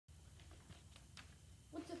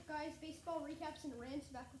guys, baseball recaps and rants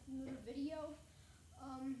back with another video.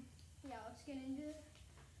 Yeah, let's get into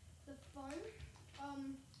the fun.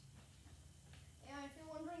 Yeah, if you're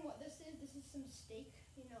wondering what this is some steak.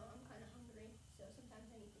 You know, I'm kind of hungry, so sometimes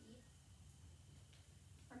I need to eat.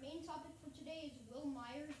 Our main topic for today is Will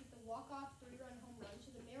Myers with the walk-off 3-run home run.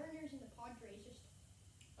 So the Mariners and the Padres, just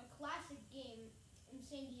a classic game in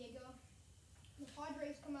San Diego. The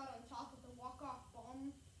Padres come out on top with a walk-off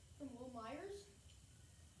bomb from Will Myers.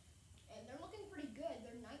 And they're looking pretty good.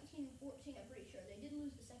 They're 19-14, I'm pretty sure. They did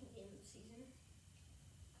lose the second game of the season.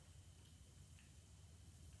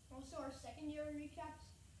 Also, our secondary recaps,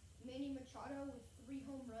 Manny Machado with 3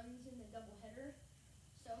 home runs in the doubleheader.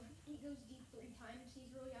 So he goes deep 3 times.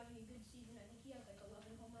 He's really having a good season. I think he has like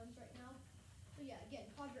 11 home runs right now. So yeah,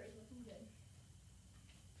 again, Padres looking good.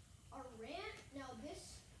 Our rant, now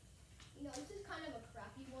this is kind of a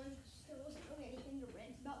crappy one because there wasn't really anything to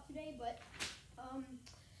rant about today, but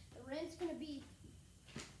the rant's gonna be,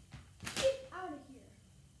 get out of here.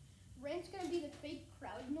 Rant's gonna be the fake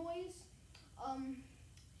crowd noise.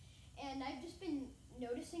 And I've just been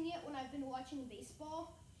noticing it when I've been watching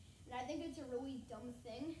baseball, and I think it's a really dumb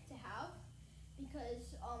thing to have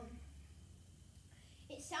because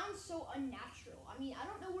it sounds so unnatural. I mean, I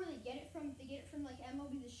don't know where they get it from. If they get it from like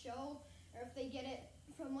MLB The Show, or if they get it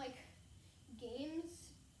from like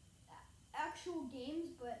games, actual games,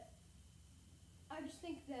 but I just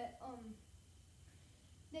think that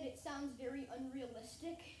that it sounds very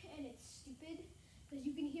unrealistic and it's stupid because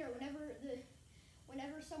you can hear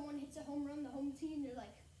whenever someone hits a home run, the home team, they're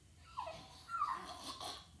like,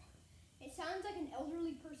 it sounds like an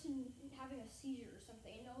elderly person having a seizure or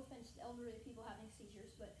something. No offense to elderly people having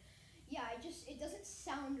seizures, but yeah, it doesn't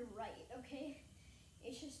sound right, okay?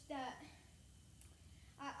 It's just that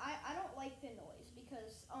I don't like the noise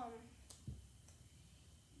because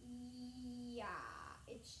yeah,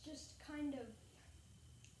 it's just kind of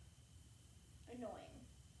annoying.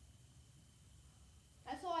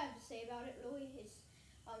 That's all I have to say about it, really, is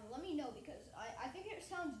let me know, because I think it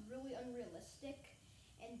sounds really unrealistic,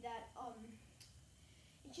 and that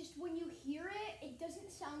it's just when you hear it, it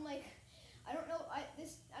doesn't sound like, I don't know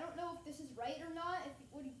if this is right or not,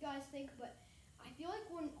 what do you guys think, but I feel like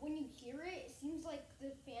when you hear it, it seems like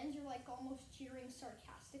the fans are like almost cheering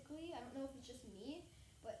sarcastically. I don't know if it's just me,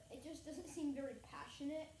 but it just doesn't seem very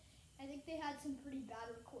passionate. I think they had some pretty bad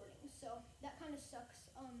recordings, so that kind of sucks.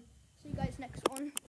 See you guys next one.